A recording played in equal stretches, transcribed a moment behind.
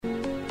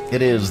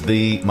It is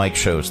the Mike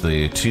Show's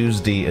the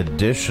Tuesday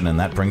edition, and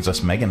that brings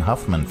us Megan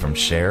Huffman from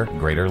Share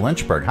Greater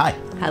Lynchburg. Hi.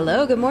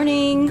 Hello, good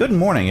morning. Good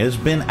morning. It has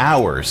been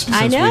hours since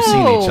I know. we've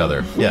seen each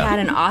other. We had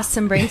an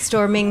awesome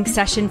brainstorming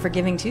session for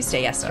Giving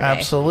Tuesday yesterday.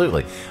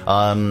 Absolutely.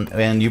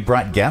 And you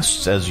brought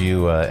guests, as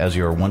you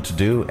are wont to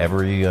do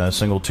every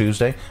single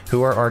Tuesday.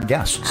 Who are our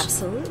guests?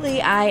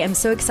 Absolutely. I am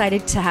so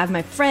excited to have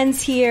my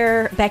friends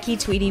here. Becky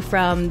Tweedy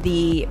from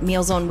the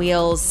Meals on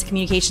Wheels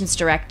Communications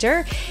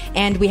Director.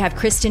 And we have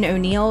Kristen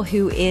O'Neill,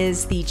 who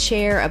is the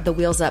chair of the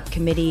Wheels Up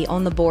Committee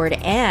on the board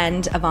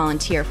and a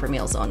volunteer for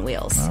Meals on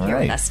Wheels here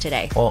with us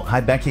today. Well, hi,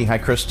 Becky. Hi,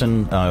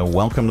 Kristen.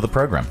 Welcome to the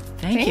program.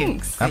 Thanks.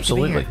 you.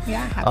 Absolutely.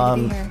 Yeah,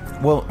 happy to be here.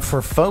 Well,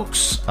 for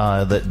folks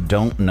that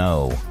don't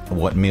know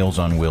what Meals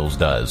on Wheels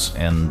does,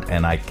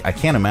 and I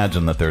can't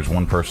imagine that there's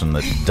one person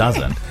that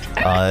doesn't,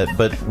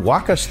 but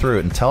walk us through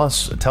it and tell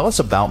us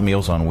about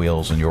Meals on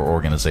Wheels and your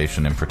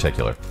organization in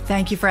particular.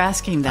 Thank you for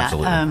asking that.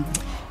 Absolutely.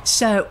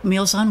 So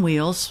Meals on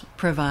Wheels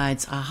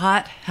provides a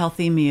hot,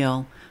 healthy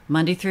meal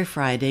Monday through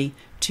Friday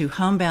to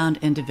homebound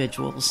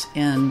individuals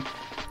in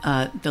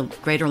the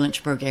greater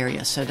Lynchburg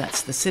area. So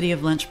that's the city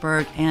of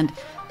Lynchburg and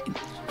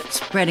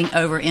spreading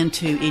over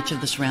into each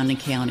of the surrounding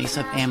counties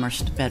of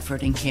Amherst,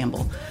 Bedford, and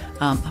Campbell.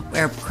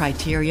 Our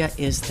criteria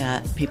is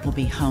that people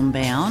be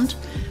homebound,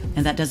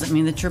 and that doesn't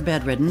mean that you're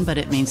bedridden, but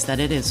it means that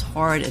it is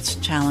hard, it's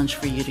a challenge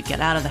for you to get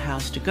out of the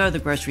house, to go to the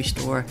grocery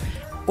store,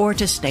 or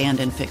to stand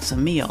and fix a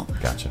meal.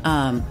 Gotcha.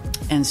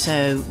 And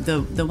so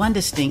the one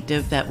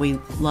distinctive that we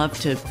love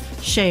to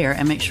share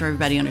and make sure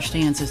everybody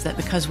understands is that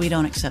because we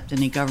don't accept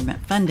any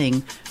government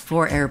funding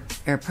for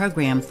our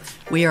program,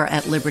 we are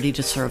at liberty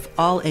to serve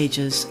all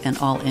ages and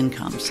all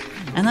incomes.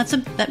 And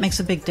that makes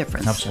a big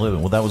difference. Absolutely.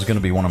 Well, that was going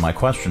to be one of my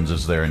questions.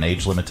 Is there an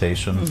age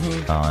limitation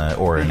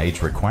or an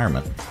age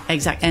requirement?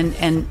 Exactly.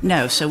 And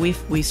no, so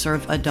we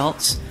serve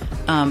adults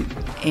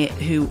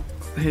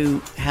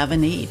who have a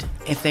need.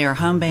 If they are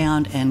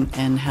homebound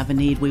and have a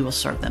need, we will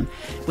serve them,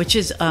 which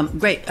is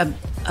great.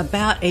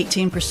 About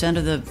 18%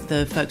 of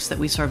the folks that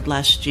we served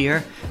last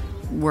year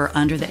were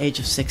under the age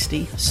of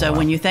 60. So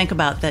when you think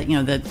about that,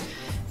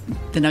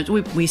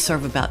 we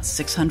serve about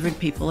 600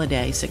 people a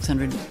day,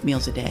 600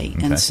 meals a day.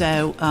 Okay. And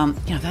so,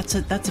 that's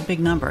a big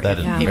number. That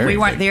is if very we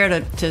weren't big.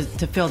 there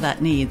to fill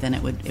that need, then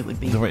it would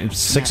be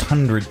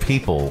 600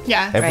 people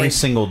every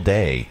single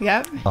day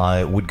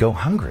would go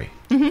hungry.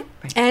 Mm-hmm.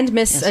 And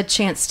miss a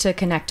chance to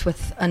connect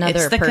with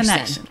another it's the person.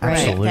 Connection. Right.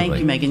 Absolutely. Thank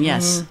you, Megan.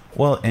 Yes.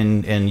 Well,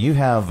 and you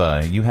have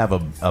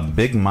a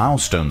big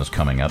milestone that's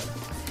coming up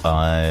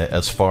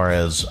as far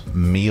as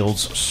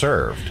meals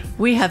served.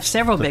 We have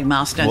several big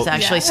milestones,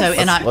 actually. Yes. So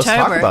in Let's October,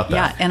 talk about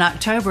that. in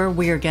October,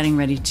 we are getting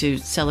ready to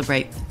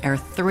celebrate our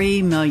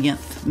 3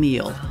 millionth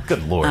meal.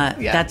 Good Lord.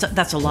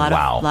 That's a lot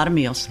of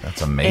meals.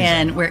 That's amazing.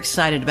 And we're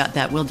excited about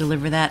that. We'll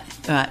deliver that.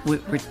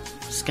 We're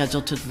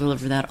scheduled to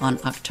deliver that on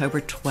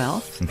October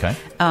 12th. Okay.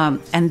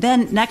 And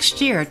then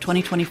next year,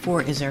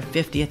 2024, is our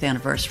 50th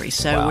anniversary.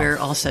 So we're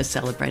also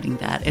celebrating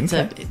that.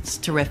 It's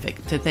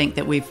terrific to think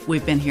that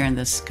we've been here in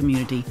this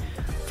community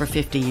for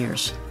 50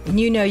 years. And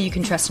you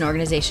can trust an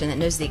organization that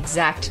knows the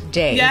exact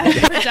day. Yeah, the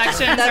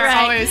projections are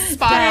always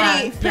spot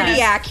on.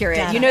 Pretty accurate.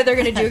 Data. They're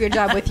going to do a good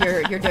job with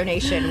your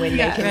donation when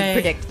they can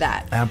predict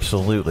that.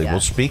 Absolutely. Yeah.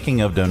 Well,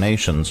 speaking of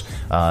donations,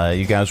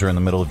 you guys are in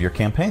the middle of your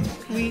campaign.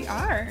 We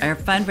are. Our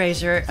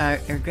fundraiser,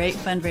 our great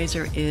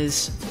fundraiser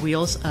is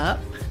Wheels Up.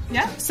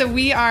 Yeah, so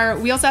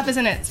Wheels Up is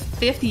in its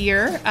 5th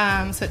year,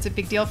 so it's a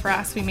big deal for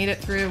us. We made it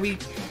through. We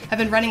have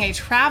been running a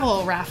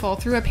travel raffle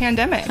through a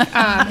pandemic,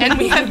 and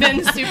we have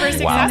been super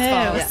successful.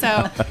 Wow.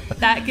 So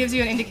that gives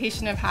you an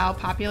indication of how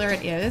popular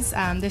it is.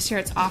 This year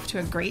it's off to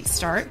a great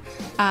start.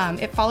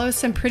 It follows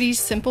some pretty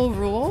simple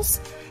rules.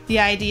 The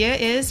idea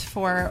is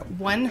for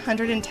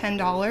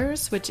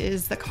 $110, which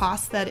is the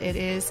cost that it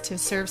is to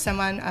serve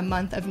someone a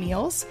month of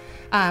meals.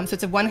 So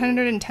it's a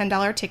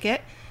 $110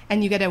 ticket.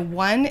 And you get a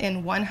 1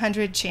 in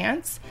 100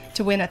 chance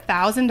to win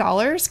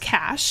 $1,000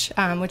 cash,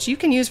 which you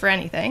can use for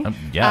anything.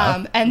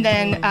 And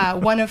then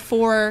one of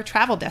 4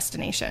 travel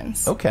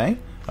destinations. Okay.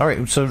 All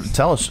right. So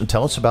tell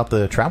us about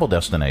the travel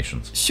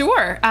destinations.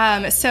 Sure.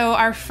 So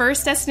our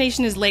first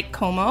destination is Lake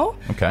Como.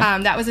 Okay.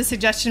 That was a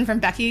suggestion from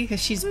Becky because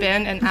she's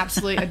been and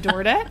absolutely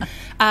adored it.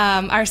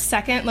 Our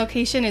second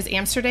location is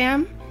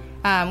Amsterdam.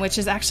 Which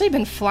has actually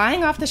been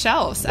flying off the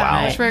shelves,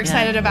 which we're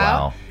excited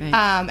about.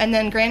 Wow. And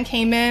then Grand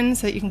Cayman,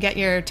 so that you can get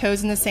your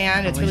toes in the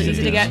sand. It's really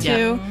easy to get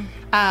to.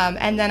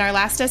 And then our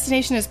last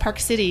destination is Park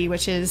City,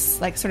 which is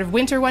like sort of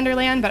winter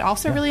wonderland, but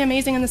also really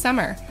amazing in the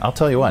summer. I'll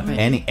tell you what,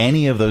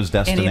 any of those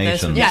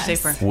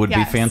destinations would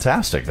be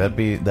fantastic.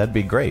 That'd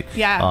be great.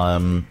 Yeah.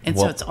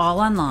 So it's all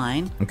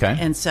online. Okay.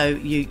 And so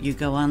you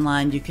go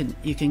online. You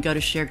can go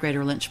to Share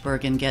Greater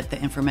Lynchburg and get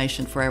the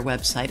information for our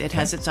website. It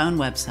has its own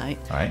website.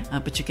 All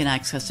right. But you can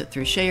access it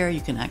through Share.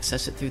 You can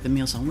access it through the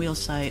Meals on Wheels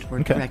site or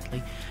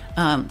directly.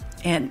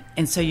 And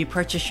so you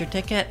purchase your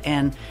ticket,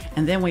 and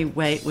then we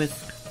wait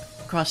with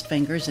crossed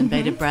fingers and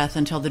bated breath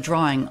until the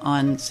drawing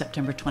on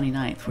September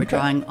 29th. We're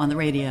drawing on the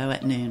radio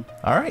at noon.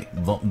 All right.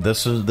 Well,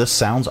 this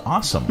sounds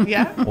awesome.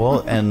 Yeah. Well,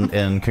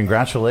 and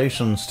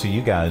congratulations to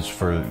you guys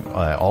for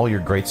all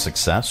your great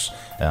success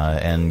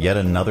and yet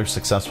another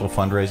successful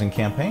fundraising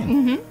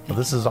campaign. Well,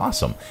 this is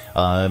awesome.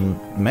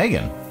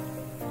 Megan.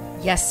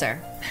 Yes, sir.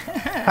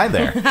 Hi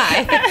there.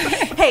 Hi.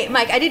 Hey,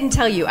 Mike, I didn't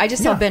tell you. I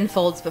just saw Ben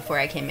Folds before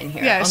I came in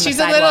here. Yeah, on the she's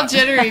a little sidewalk.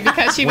 jittery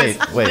because she was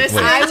Wait.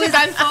 listening I to was-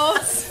 Ben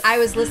Folds. I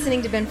was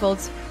listening to Ben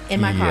Folds in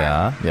my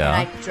car. Yeah. And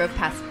I drove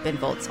past Ben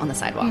Folds on the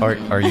sidewalk.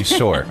 Are you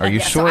sure? Are you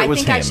Yeah, sure so it was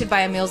I think him? I should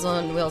buy a Meals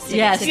on Wheels ticket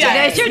Yes, today.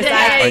 today's your because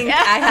I day. think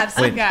I have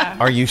some. Wait, Yeah.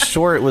 are you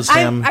sure it was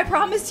him? I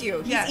promise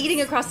you. He's Yes.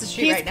 eating across the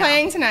street He's right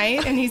playing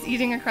tonight, and he's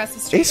eating across the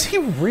street. Is he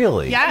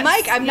really? Yes. now.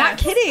 Mike, I'm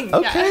not Yes. kidding.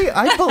 Okay,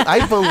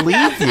 I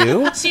believe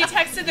you. She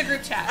texted the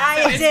group chat.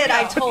 I so it's did. real.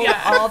 I told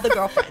Yeah. all the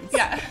girlfriends.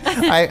 Yeah.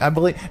 I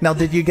believe. Now,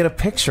 did you get a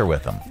picture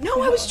with him?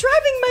 No, I was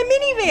driving my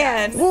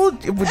minivan. Well,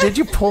 did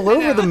you pull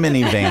over the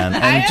minivan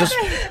and just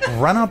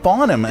run up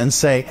on him and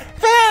say,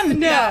 Ben?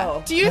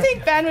 No. Do you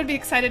think Ben would be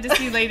excited to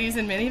see ladies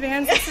in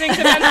minivans listening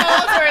to Ben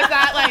Folds, or is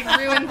that like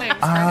ruin things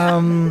for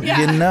him? Yeah.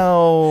 You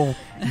know,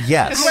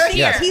 yes. We're here.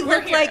 yes. He We're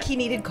looked here. like he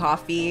needed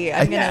coffee.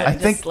 I'm gonna I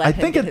just think- let I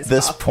him think get at his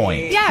this coffee.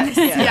 point- Yes.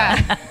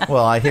 Yeah.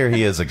 Well, I hear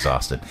he is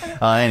exhausted.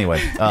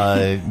 Anyway,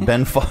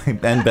 Ben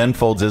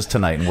Folds is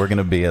tonight, and we're going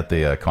to be at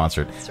the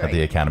concert at right.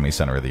 the Academy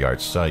Center of the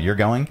Arts. You're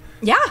going?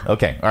 Yeah.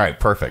 Okay. All right.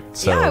 Perfect.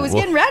 So Yeah, I was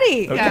we'll- getting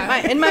ready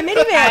Okay. in my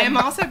minivan. I am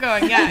also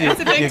going. Yeah, it's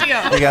a big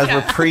deal. You guys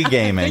were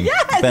pre-gaming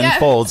Ben Yes.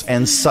 Folds,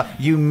 and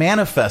you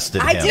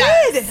manifested I him.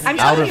 did. I'm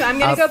Out telling of- you, I'm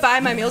going out- to go buy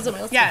my Meals on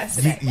Wheels. Yes.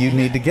 tickets today. You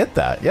need to get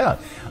that, yeah.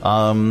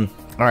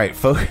 All right,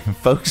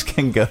 folks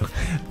can go.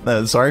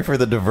 Sorry for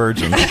the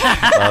divergence,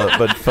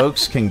 but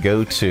folks can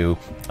go to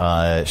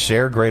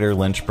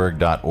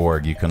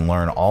sharegreaterlynchburg.org. You can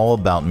learn all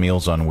about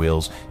Meals on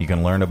Wheels. You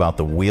can learn about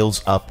the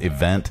Wheels Up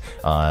event,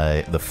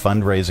 the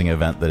fundraising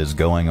event that is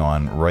going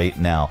on right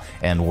now.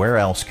 And where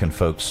else can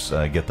folks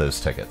get those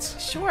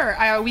tickets? Sure.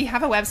 We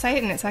have a website,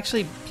 and it's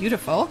actually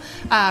beautiful.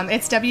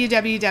 It's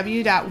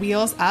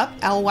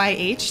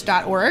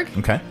www.wheelsuplyh.org.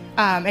 Okay.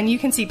 And you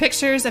can see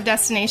pictures of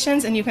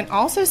destinations, and you can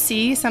also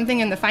see something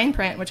in the fine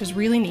print, which is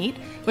really neat,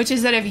 which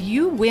is that if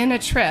you win a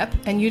trip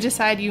and you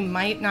decide you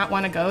might not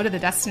want to go to the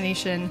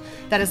destination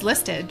that is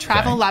listed,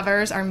 Travel Okay.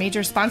 Lovers, our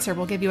major sponsor,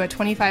 will give you a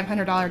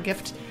 $2,500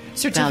 gift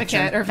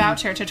certificate Voucher. or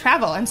voucher to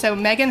travel. And so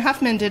Megan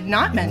Huffman did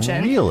not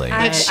mention Really?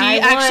 that she I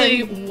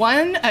actually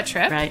won a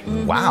trip. Right.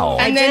 Wow.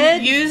 And I then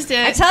did. used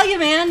it. I tell you,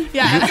 man.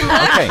 Yeah.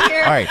 Okay.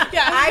 All right.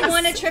 Yeah. I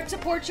won a trip to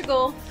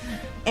Portugal,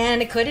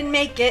 and I couldn't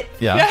make it.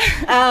 Yeah.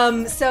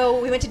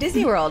 So we went to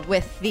Disney World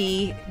with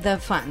the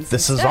funds.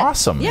 This is instead.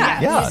 awesome.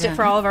 Yeah, Yeah. we used it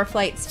for all of our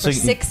flights So for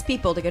you- 6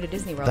 people to go to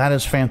Disney World. That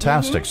is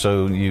fantastic.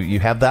 So you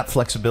have that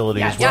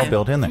flexibility as Yes. well Yeah.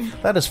 built in there.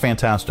 That is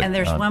fantastic. And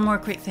there's one more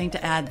quick thing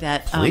to add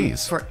that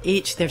Please. for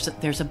each there's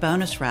a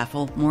bonus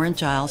raffle. Moore &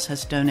 Giles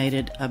has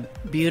donated a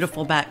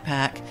beautiful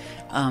backpack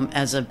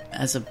as a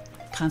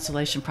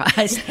consolation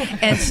prize,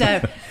 and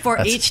so for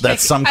each that's ticket,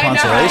 some I know,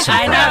 consolation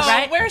I know, prize.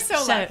 right? We're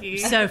so lucky.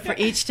 So for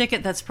each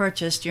ticket that's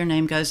purchased, your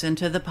name goes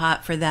into the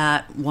pot for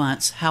that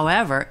once.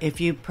 However,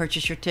 if you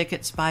purchase your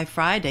tickets by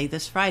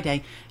this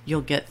Friday,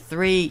 you'll get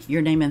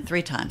your name in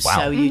 3 times. Wow.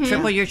 So you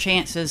triple your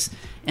chances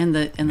in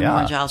the Yeah.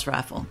 Moore & Giles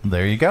raffle.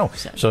 There you go.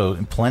 So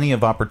plenty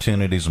of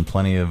opportunities and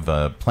plenty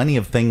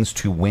of things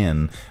to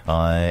win,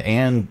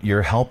 and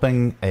you're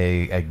helping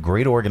a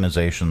great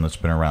organization that's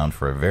been around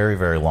for a very,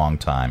 very long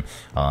time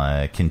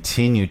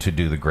continue to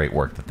do the great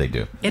work that they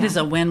do. It is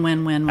a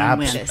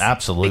win-win-win-win-win.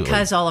 Absolutely.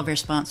 Because all of our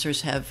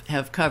sponsors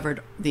have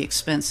covered the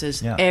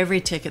expenses. Yeah.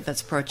 Every ticket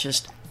that's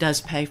purchased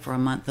does pay for a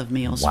month of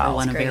meals Wow. for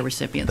one of That's their great.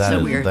 recipients. That So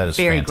is- we're that is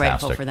very fantastic.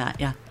 grateful for that.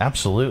 Yeah.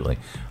 Absolutely.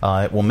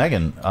 Well,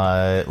 Megan,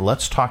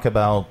 let's talk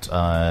about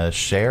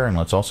SHARE, and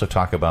let's also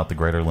talk about the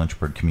Greater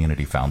Lynchburg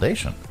Community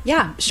Foundation.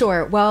 Yeah,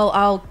 sure. Well,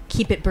 I'll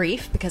keep it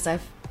brief because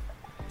I've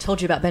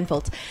told you about Ben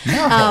Folds.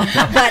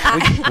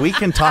 We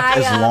can talk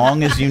I, as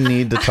long as you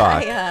need to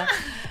talk.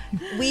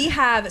 We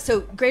have,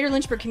 so Greater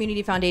Lynchburg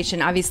Community Foundation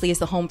obviously is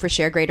the home for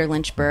Share Greater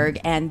Lynchburg,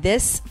 and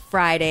this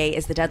Friday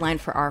is the deadline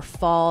for our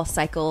fall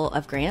cycle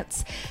of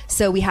grants.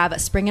 So we have a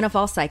spring and a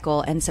fall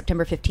cycle, and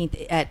September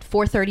 15th at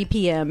 4:30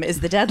 p.m.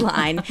 is the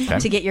deadline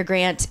to get your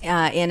grant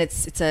in.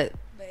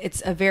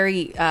 It's a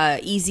very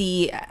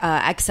easy,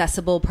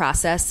 accessible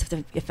process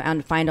to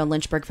find on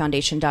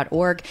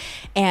lynchburgfoundation.org.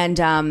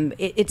 And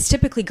it's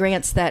typically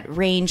grants that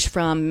range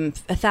from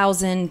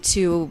 $1,000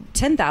 to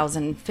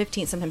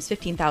 $10,000, sometimes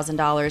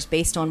 $15,000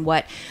 based on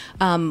what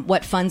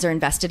funds are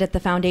invested at the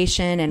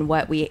foundation and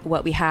what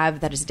we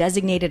have that is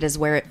designated as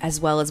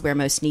well as where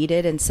most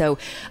needed. And so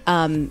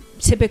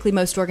typically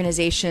most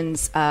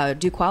organizations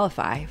do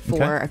qualify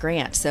for Okay. a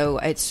grant. So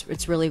it's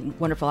really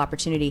wonderful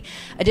opportunity.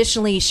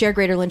 Additionally, Share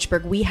Greater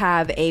Lynchburg, we we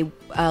have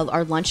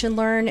our lunch and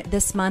learn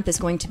this month is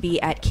going to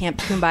be at Camp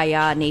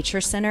Kumbaya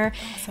Nature Center.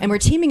 Awesome. And we're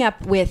teaming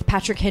up with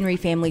Patrick Henry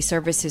Family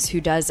Services,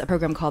 who does a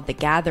program called The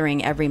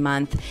Gathering every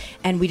month.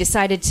 And we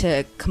decided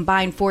to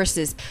combine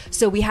forces.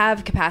 So we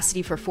have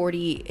capacity for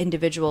 40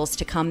 individuals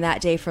to come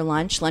that day for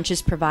lunch. Lunch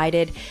is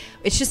provided.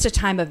 It's just a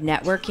time of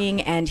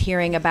networking and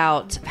hearing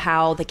about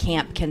how the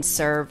camp can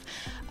serve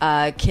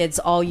kids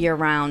all year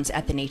round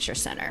at the Nature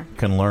Center. You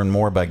can learn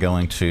more by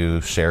going to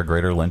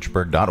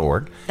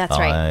sharegreaterlynchburg.org. That's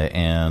right.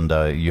 And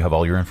you have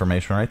all your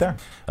information right there.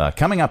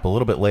 Coming up a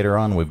little bit later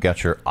on, we've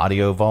got your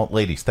Audio Vault.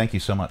 Ladies, thank you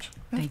so much.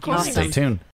 Thank you. Stay tuned.